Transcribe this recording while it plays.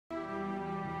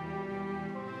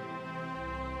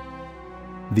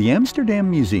The Amsterdam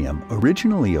Museum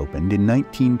originally opened in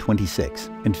 1926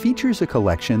 and features a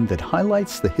collection that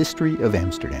highlights the history of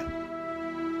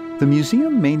Amsterdam. The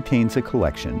museum maintains a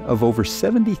collection of over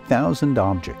 70,000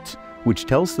 objects, which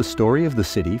tells the story of the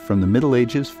city from the Middle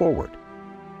Ages forward.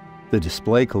 The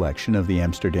display collection of the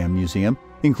Amsterdam Museum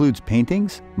includes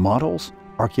paintings, models,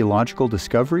 archaeological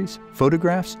discoveries,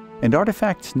 photographs, and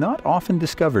artifacts not often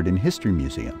discovered in history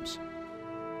museums.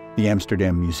 The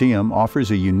Amsterdam Museum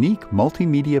offers a unique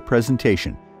multimedia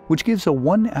presentation which gives a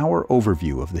one-hour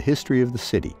overview of the history of the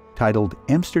city, titled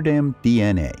Amsterdam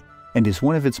DNA, and is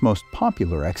one of its most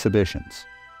popular exhibitions.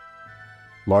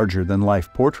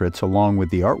 Larger-than-life portraits along with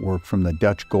the artwork from the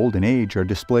Dutch Golden Age are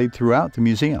displayed throughout the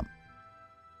museum.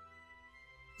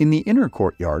 In the inner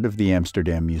courtyard of the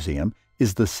Amsterdam Museum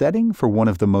is the setting for one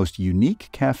of the most unique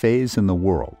cafes in the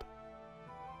world.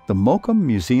 The Mokum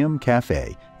Museum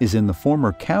Café is in the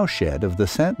former cowshed of the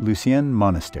Saint Lucien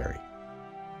Monastery.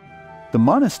 The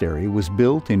monastery was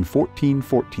built in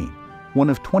 1414, one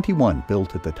of 21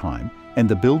 built at the time, and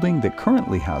the building that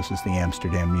currently houses the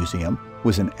Amsterdam Museum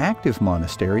was an active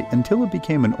monastery until it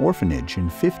became an orphanage in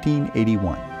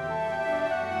 1581.